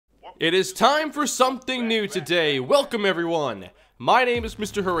It is time for something new today. Welcome everyone. My name is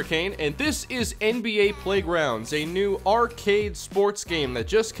Mr. Hurricane, and this is NBA Playgrounds, a new arcade sports game that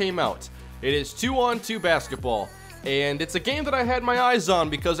just came out. It is 2-on-2 basketball, and it's a game that I had my eyes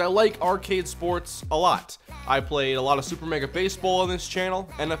on because I like arcade sports a lot. I played a lot of Super Mega Baseball on this channel,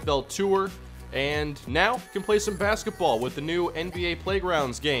 NFL Tour, and now can play some basketball with the new NBA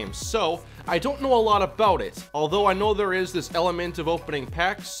Playgrounds game. So, I don't know a lot about it, although I know there is this element of opening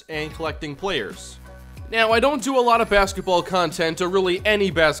packs and collecting players. Now, I don't do a lot of basketball content, or really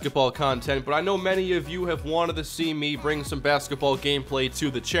any basketball content, but I know many of you have wanted to see me bring some basketball gameplay to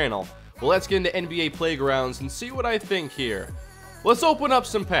the channel. Well, let's get into NBA Playgrounds and see what I think here. Let's open up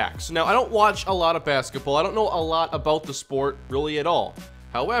some packs. Now, I don't watch a lot of basketball. I don't know a lot about the sport, really at all.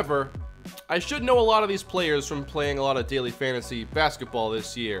 However, I should know a lot of these players from playing a lot of daily fantasy basketball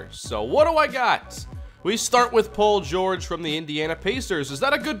this year. So what do I got? We start with Paul George from the Indiana Pacers. Is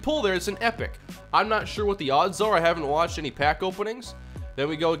that a good pull there? It's an epic. I'm not sure what the odds are. I haven't watched any pack openings. Then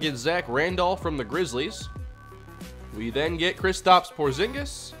we go get Zach Randolph from the Grizzlies. We then get Kristaps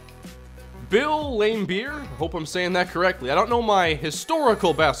Porzingis. Bill Laimbeer. Hope I'm saying that correctly. I don't know my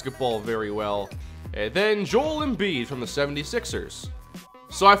historical basketball very well. And then Joel Embiid from the 76ers.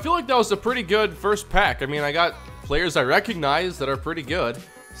 So I feel like that was a pretty good first pack. I mean, I got players I recognize that are pretty good.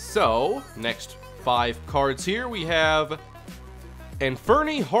 So, next 5 cards here, we have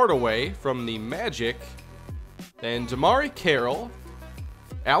Anthony Hardaway from the Magic, then Damari Carroll,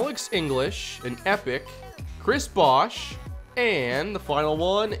 Alex English, an epic, Chris Bosh, and the final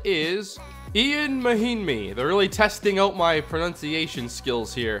one is Ian Mahinmi. They're really testing out my pronunciation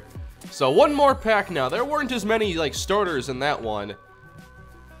skills here. So one more pack now. There weren't as many like starters in that one.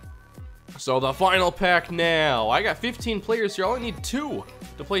 So the final pack now. I got 15 players here. I only need 2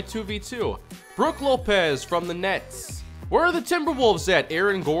 to play 2v2. Brook Lopez from the Nets. Where are the Timberwolves at?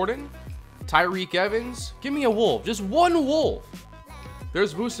 Aaron Gordon? Tyreek Evans? Give me a Wolf. Just one Wolf.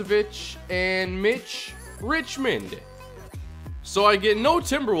 There's Vucevic and Mitch Richmond. So I get no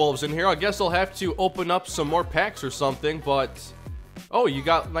Timberwolves in here. I guess I'll have to open up some more packs or something. But, oh, you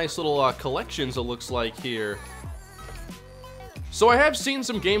got nice little collections it looks like here. So I have seen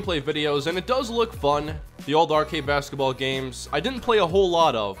some gameplay videos, and it does look fun. The old arcade basketball games, I didn't play a whole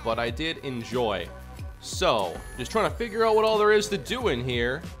lot of, but I did enjoy. So, just trying to figure out what all there is to do in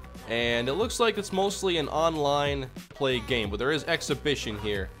here. And it looks like it's mostly an online play game, but there is exhibition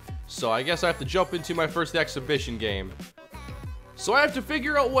here. So I guess I have to jump into my first exhibition game. So I have to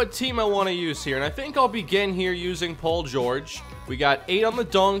figure out what team I want to use here, and I think I'll begin here using Paul George. We got 8 on the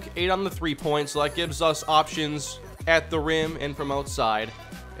dunk, 8 on the 3-point, so that gives us options at the rim and from outside,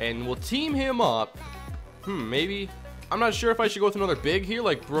 and we'll team him up. Maybe, I'm not sure if I should go with another big here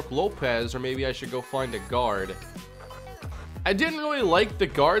like Brook Lopez, or maybe I should go find a guard. I didn't really like the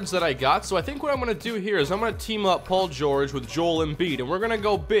guards that I got, so I think what I'm going to do here is I'm going to team up Paul George with Joel Embiid, and we're going to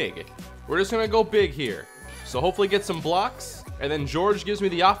go big. We're just going to go big here. So hopefully get some blocks, and then George gives me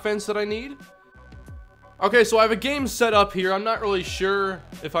the offense that I need. Okay, so I have a game set up here. I'm not really sure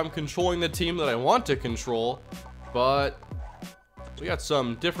if I'm controlling the team that I want to control, but we got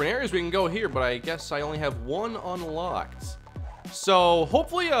some different areas we can go here, but I guess I only have 1 unlocked. So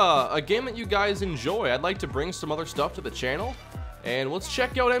hopefully a game that you guys enjoy. I'd like to bring some other stuff to the channel, and let's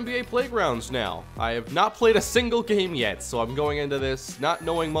check out NBA Playgrounds now. I have not played a single game yet, so I'm going into this not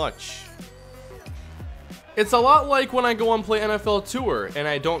knowing much. It's a lot like when I go and play NFL Tour, and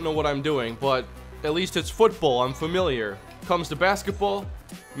I don't know what I'm doing, but at least it's football, I'm familiar. Comes to basketball,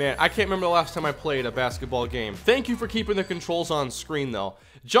 man, I can't remember the last time I played a basketball game. Thank you for keeping the controls on screen, though.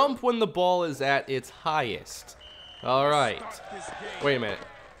 Jump when the ball is at its highest. Alright. Wait a minute.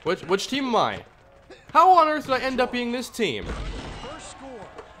 Which team am I? How on earth did I end up being this team?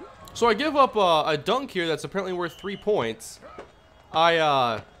 So I give up a dunk here that's apparently worth 3 points.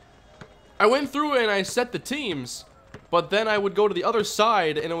 I went through and I set the teams, but then I would go to the other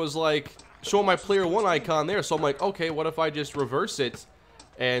side and it was like show my player 1 icon there. So I'm like, okay, what if I just reverse it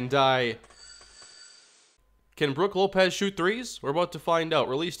and can Brook Lopez shoot threes? We're about to find out.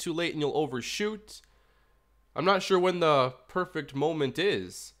 Release too late and you'll overshoot. I'm not sure when the perfect moment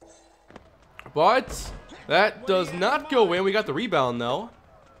is, but that does not go in. We got the rebound though.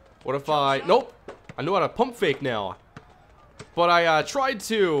 What if nope, I know how to pump fake now, but I tried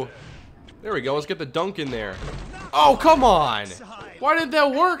to. There we go. Let's get the dunk in there. Oh, come on. Why didn't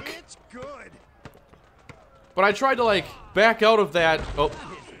that work? But I tried to, like, back out of that. Oh,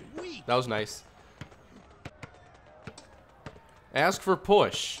 that was nice. Ask for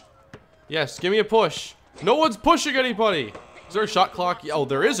push. Yes, give me a push. No one's pushing anybody. Is there a shot clock? Oh,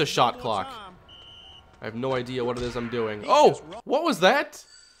 there is a shot clock. I have no idea what it is I'm doing. Oh, what was that?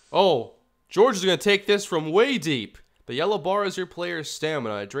 Oh, George is going to take this from way deep. The yellow bar is your player's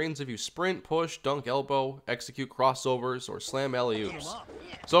stamina. It drains if you sprint, push, dunk, elbow, execute crossovers, or slam alley-oops.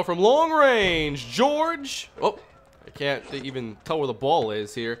 So from long range, George... Oh, I can't even tell where the ball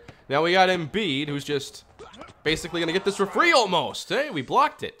is here. Now we got Embiid, who's just basically going to get this for free almost. Hey, we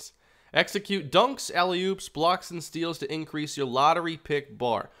blocked it. Execute dunks, alley-oops, blocks, and steals to increase your lottery pick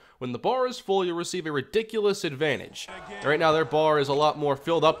bar. When the bar is full, you'll receive a ridiculous advantage. Right now, their bar is a lot more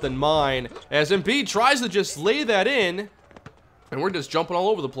filled up than mine, as Embiid tries to just lay that in, and we're just jumping all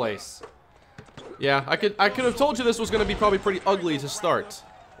over the place. Yeah, I could have told you this was going to be probably pretty ugly to start.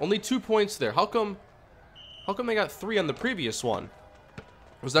 Only 2 points there. How come they got 3 on the previous one?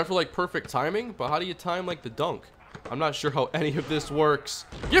 Was that for, like, perfect timing? But how do you time, like, the dunk? I'm not sure how any of this works.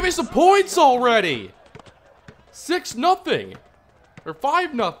 Give me some points already! 6-0. Or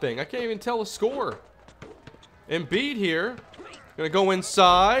 5-0. I can't even tell the score. Embiid here. Gonna go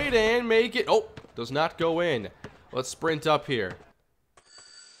inside and make it. Oh, does not go in. Let's sprint up here.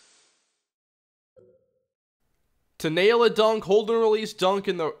 To nail a dunk, hold and release dunk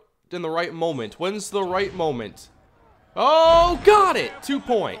in the right moment. When's the right moment? Oh, got it! 2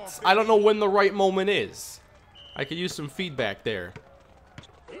 points. I don't know when the right moment is. I could use some feedback there.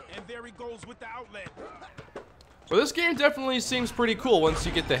 And there he goes with the outlet. Well, this game definitely seems pretty cool once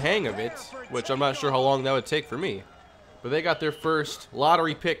you get the hang of it, which I'm not sure how long that would take for me. But they got their first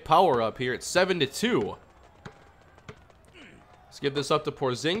lottery pick power up here. It's 7-2. Let's give this up to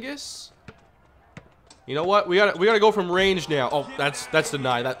Porzingis. You know what? We gotta go from range now. Oh, that's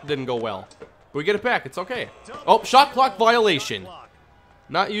denied. That didn't go well. But we get it back. It's okay. Oh, shot clock violation.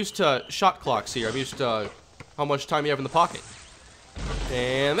 Not used to shot clocks here. I'm used to how much time you have in the pocket.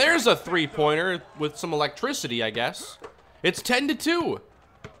 And there's a 3-pointer with some electricity, I guess. It's 10-2.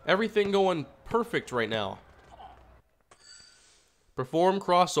 Everything going perfect right now. Perform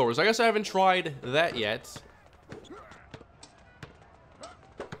crossovers. I guess I haven't tried that yet.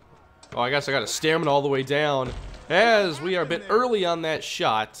 Oh, I guess I got a stamina all the way down. As we are a bit early on that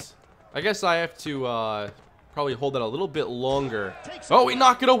shot. I guess I have to probably hold that a little bit longer. Oh, we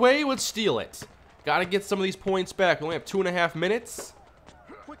knock it away. Let's steal it. Gotta get some of these points back. We only have 2.5 minutes.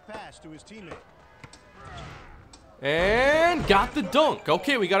 Quick pass to his teammate. And got the dunk.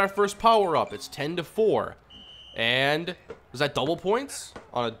 Okay, we got our first power up. It's 10-4. And was that double points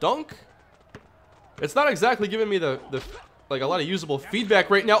on a dunk? It's not exactly giving me the like a lot of usable feedback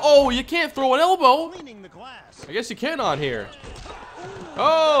right now. Oh, you can't throw an elbow. I guess you can on here.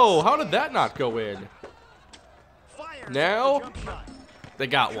 Oh, how did that not go in? Now they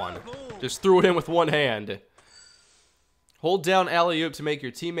got one. Just threw it in with one hand. Hold down alley-oop to make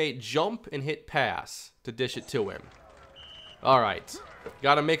your teammate jump and hit pass to dish it to him. All right,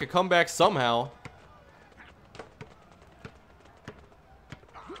 gotta make a comeback somehow.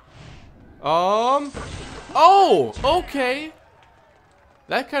 Oh, okay.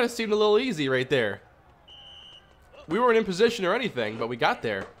 That kind of seemed a little easy right there. We weren't in position or anything, but we got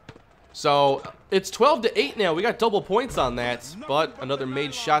there. So it's 12-8 now. We got double points on that, but another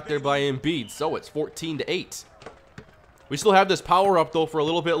made shot there by Embiid. So it's 14-8. We still have this power up though for a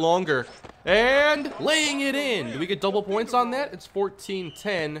little bit longer, and laying it in. Do we get double points on that? It's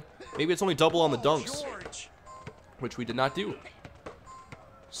 14-10. Maybe it's only double on the dunks, which we did not do.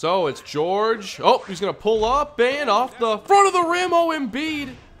 So it's George. Oh, he's gonna pull up and off the front of the rim. Oh,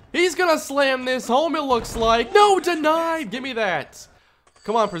 Embiid. He's gonna slam this home, it looks like. No, denied. Give me that.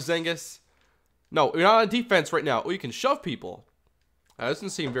 Come on, Porzingis. No, you're not on defense right now. Oh, you can shove people. That doesn't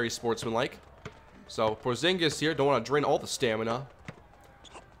seem very sportsmanlike. So, Porzingis here. Don't want to drain all the stamina.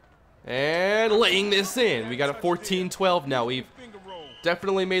 And laying this in. We got a 14-12 now. We've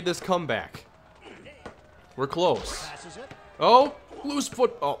definitely made this comeback. We're close. Oh, loose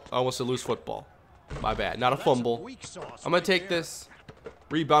foot. Oh, I almost said loose football. My bad. Not a fumble. I'm going to take this.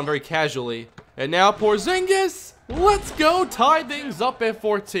 Rebound very casually. And now Porzingis. Let's go. Tie things up at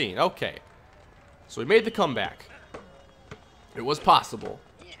 14. Okay. So we made the comeback. It was possible.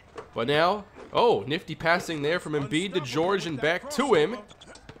 But now, oh, nifty passing there from Embiid to George and back to him.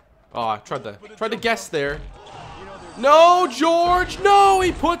 Oh, I tried to guess there. No, George. No,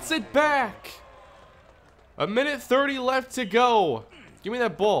 he puts it back. 1:30 left to go. Give me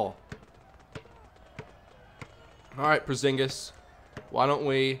that ball. All right, Porzingis. Why don't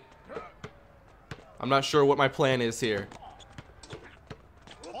we... I'm not sure what my plan is here.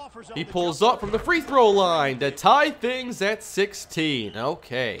 He pulls up from the free throw line to tie things at 16.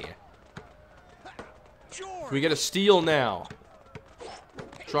 Okay. We get a steal now.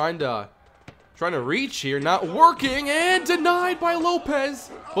 Trying to reach here, not working, and denied by Lopez.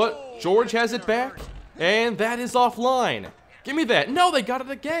 But George has it back, and that is offline. Give me that. No, they got it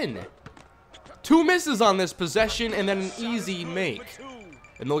again. 2 misses on this possession and then an easy make.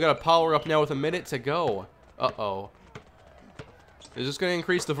 And they'll get a power up now with a minute to go. Uh-oh. Is this going to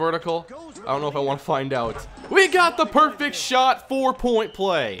increase the vertical? I don't know if I want to find out. We got the perfect shot, 4-point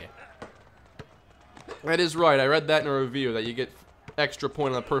play. That is right. I read that in a review that you get extra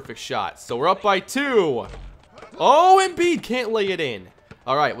point on a perfect shot. So we're up by 2. Oh, Embiid can't lay it in.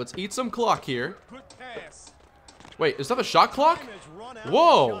 All right, let's eat some clock here. Wait, is that a shot clock?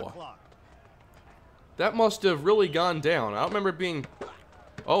 Whoa. That must have really gone down. I don't remember it being...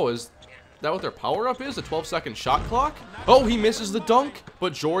 Oh, is that what their power-up is? A 12-second shot clock? Oh, he misses the dunk,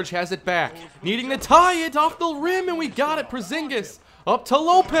 but George has it back. Needing to tie it off the rim, and we got it. Porzingis up to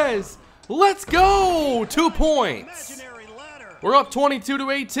Lopez. Let's go! 2 points. We're up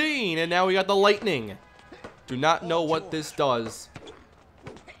 22-18, and now we got the Lightning. Do not know what this does.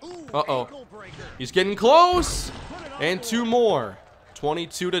 Uh-oh. He's getting close. And 2 more.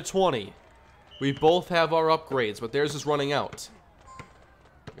 22-20. We both have our upgrades, but theirs is running out.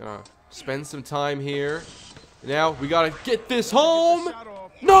 Gonna spend some time here. Now, we gotta get this home.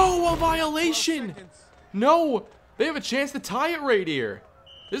 No, a violation. No, they have a chance to tie it right here.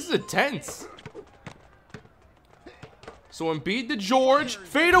 This is intense. So Embiid to George,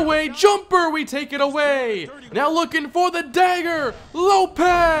 fade away, jumper, we take it away. Now looking for the dagger,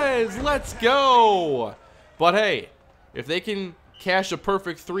 Lopez, let's go. But hey, if they can cash a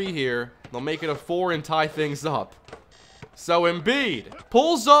perfect 3 here, they'll make it a 4 and tie things up. So Embiid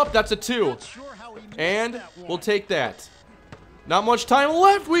pulls up, that's a 2. And we'll take that. Not much time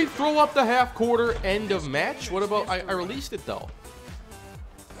left, we throw up the half-quarter, end of match. What about, I released it though.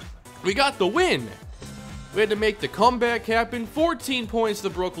 We got the win. We had to make the comeback happen. 14 points to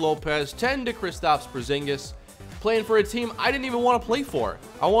Brook Lopez, 10 to Kristaps Porzingis. Playing for a team I didn't even want to play for.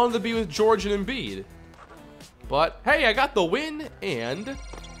 I wanted to be with George and Embiid. But hey, I got the win, and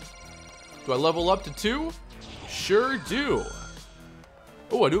do I level up to 2? Sure do.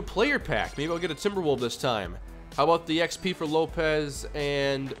 Oh, a new player pack. Maybe I'll get a Timberwolf this time. How about the XP for Lopez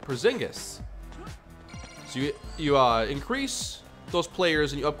and Porzingis? So you increase those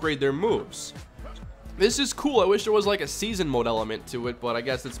players and you upgrade their moves. This is cool. I wish there was like a season mode element to it, but I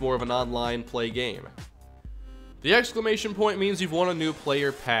guess it's more of an online play game. The exclamation point means you've won a new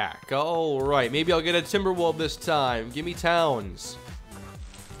player pack. Alright, maybe I'll get a Timberwolf this time. Give me Towns.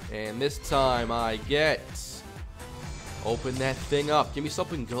 And this time I get... Open that thing up. Give me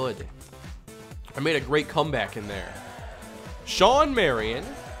something good. I made a great comeback in there. Sean Marion,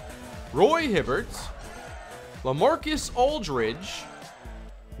 Roy Hibbert, LaMarcus Aldridge,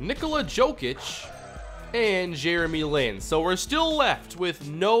 Nikola Jokic, and Jeremy Lin. So we're still left with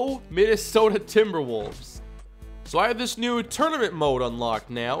no Minnesota Timberwolves. So I have this new tournament mode unlocked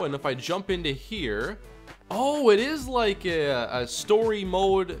now, and if I jump into here, oh, it is like a story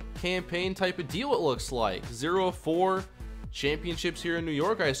mode campaign type of deal, it looks like. 0-4 championships here in New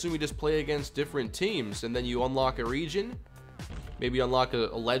York. I assume you just play against different teams, and then you unlock a region. Maybe unlock a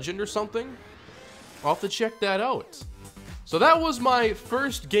legend or something. I'll have to check that out. So that was my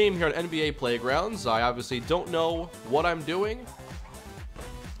first game here on NBA Playgrounds. I obviously don't know what I'm doing,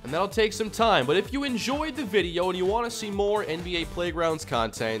 and that'll take some time. But if you enjoyed the video and you want to see more NBA Playgrounds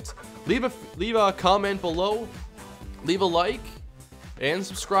content, leave a comment below, leave a like, and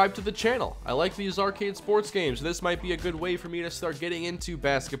subscribe to the channel. I like these arcade sports games, and this might be a good way for me to start getting into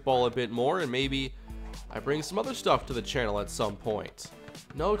basketball a bit more, and maybe I bring some other stuff to the channel at some point.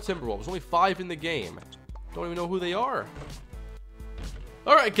 No Timberwolves, only 5 in the game. Don't even know who they are.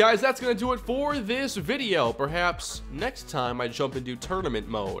 Alright guys, that's going to do it for this video. Perhaps next time I jump into tournament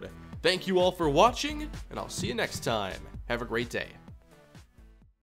mode. Thank you all for watching, and I'll see you next time. Have a great day.